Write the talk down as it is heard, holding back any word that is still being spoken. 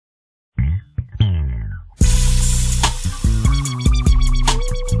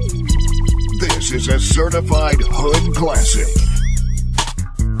This is a certified hood classic.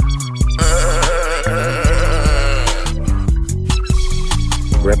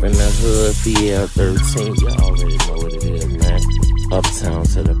 Reppin' the hood, BL13, you already know what it is, man. Uptown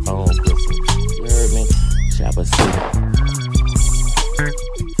to the bone, pussy. You heard me? Chopper City.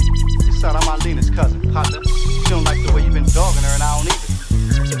 You said I'm Alina's cousin, partner. She don't like the way you been dogging her, and I don't either.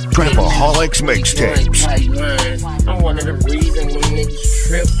 Trapaholics mixtapes. I'm one of the reasons when niggas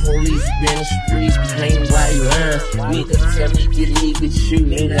trip, police been the streets, playing white lines. Niggas tell me get me with you,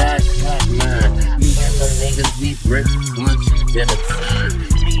 nigga, I got mine. Me and my niggas be breakfast, lunch, and dinner time.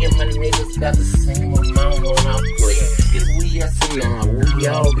 Me and my niggas got the same amount on our plate. If we SNR, we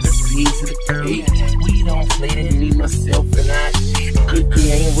all get a piece of the cake. We don't play that, me, myself, and I shit. If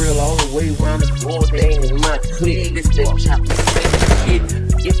they ain't real all the way around the board, they ain't in my clique. This that chopper shit.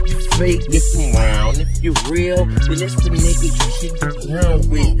 If you fake, if you round. If you real, then it's the nigga you should get down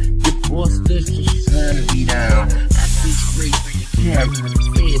with. Your boss just trying to be down. I see straight through your camera.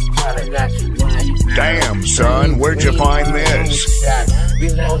 Feds probably got you while you down. Damn, son, where'd you find this?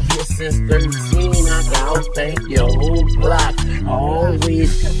 Been out here since 13. I gotta thank your whole block.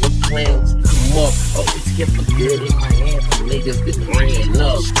 Always kept the plans to come up. Always kept the good in my hand for niggas that ran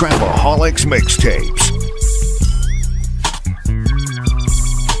up. Trapaholics mixtapes.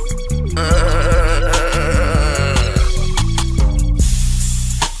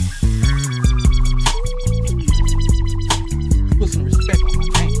 Put some respect on my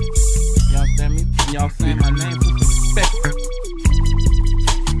name. You understand me? Y'all saying my name, put some respect.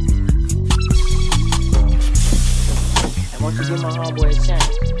 And won't you give my homeboy a chance?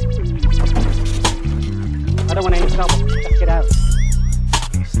 I don't want any trouble. Let's get out.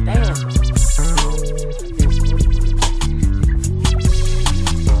 Stand.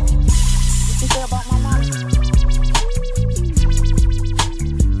 What you say about my mom?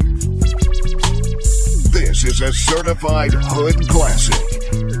 This is a certified hood classic.